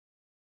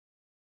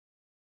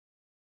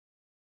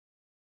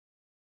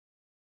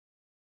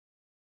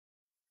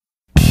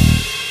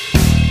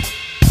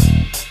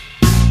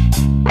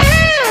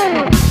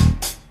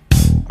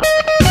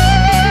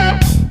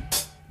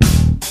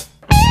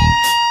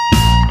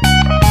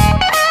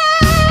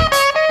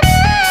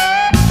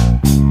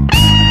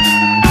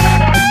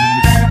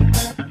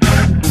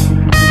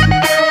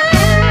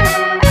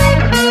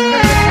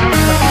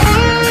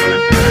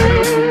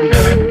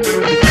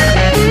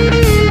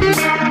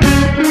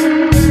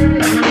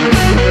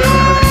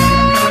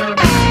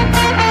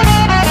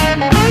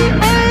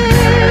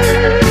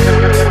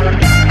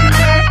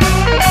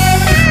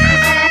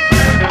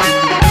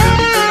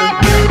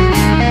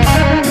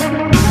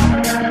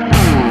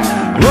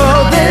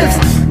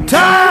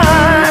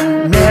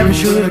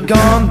should have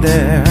gone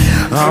there.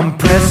 I'm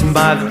pressing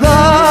my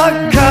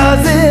luck,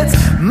 cause it's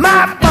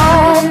my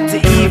fault to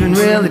even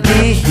really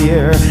be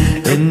here.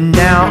 And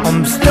now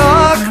I'm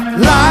stuck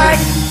like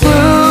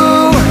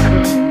glue.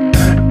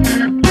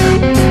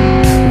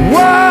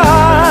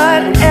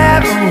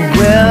 Whatever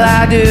will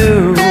I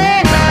do?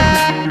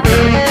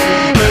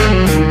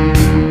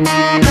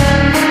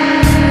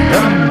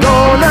 I'm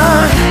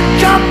gonna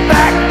jump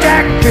back,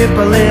 jack, trip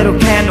a little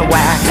candle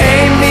wax.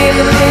 Hey,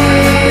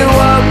 Millie,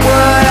 what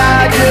would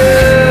I do?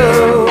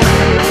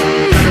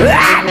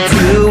 I'd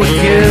do with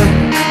you.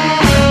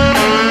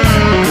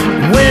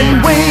 When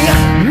we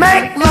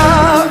make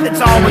love,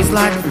 it's always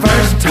like the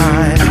first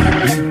time.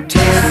 You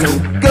taste so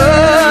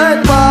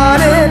good,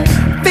 but it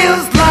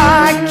feels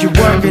like you're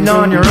working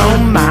on your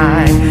own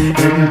mind.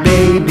 And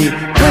baby,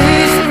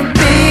 please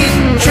be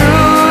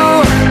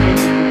true.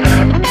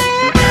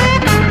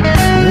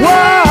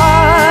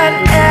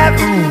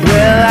 Whatever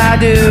will I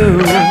do?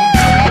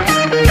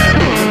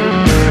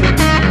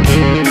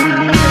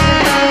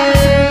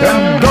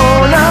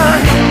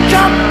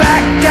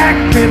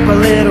 Trip a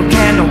little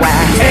candle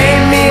wax. Hey,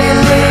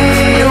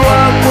 Millie,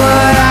 what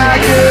would I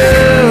do?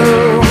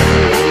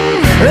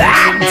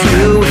 I'd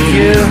do with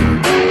you.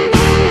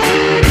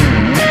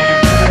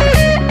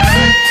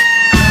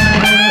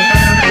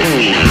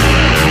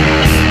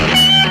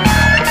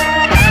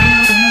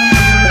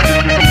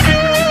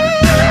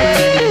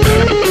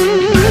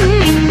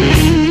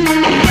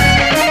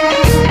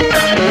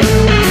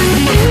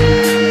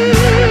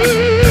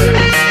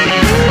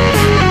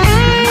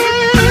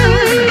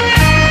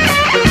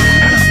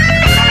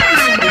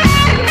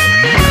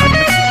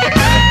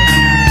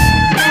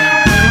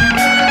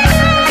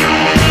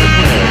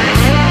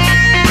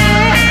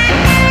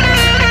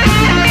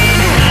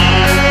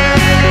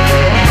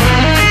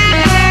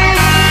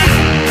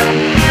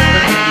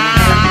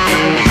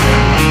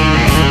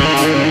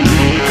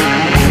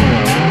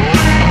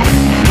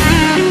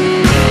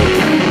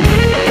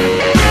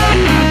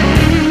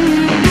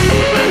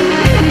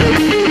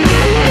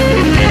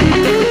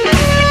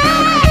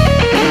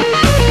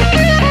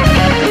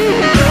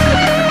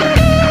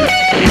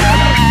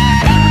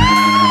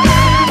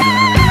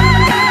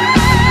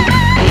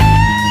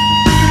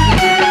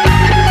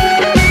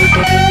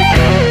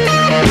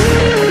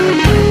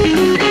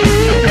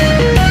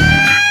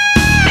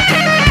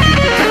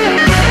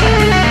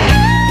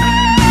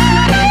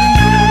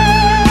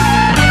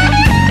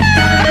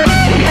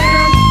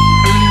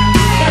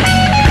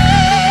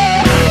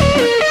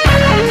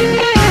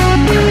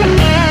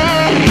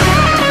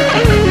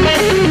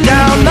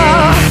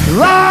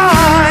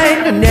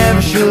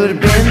 Should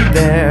have been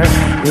there.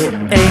 It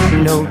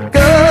ain't no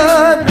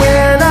good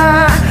when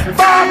I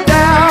fall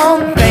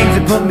down. Things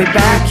that put me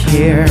back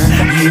here.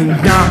 You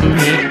knocked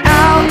me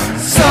out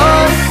so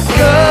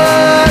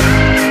good.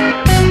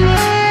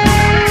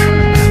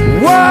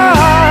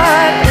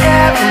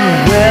 Whatever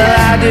will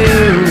I do?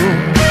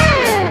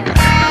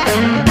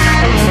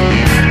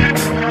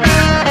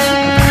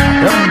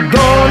 I'm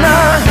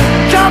gonna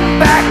jump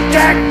back,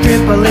 jack,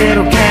 trip a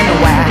little candle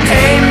wax.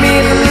 Hey,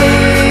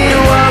 Millie,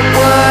 what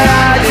would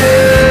I do?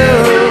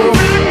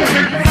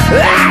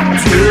 I'd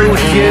do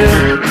with you.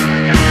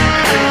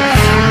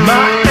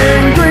 My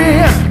angry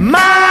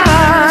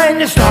mind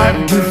is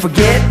starting to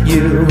forget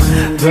you.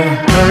 The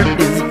hurt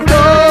is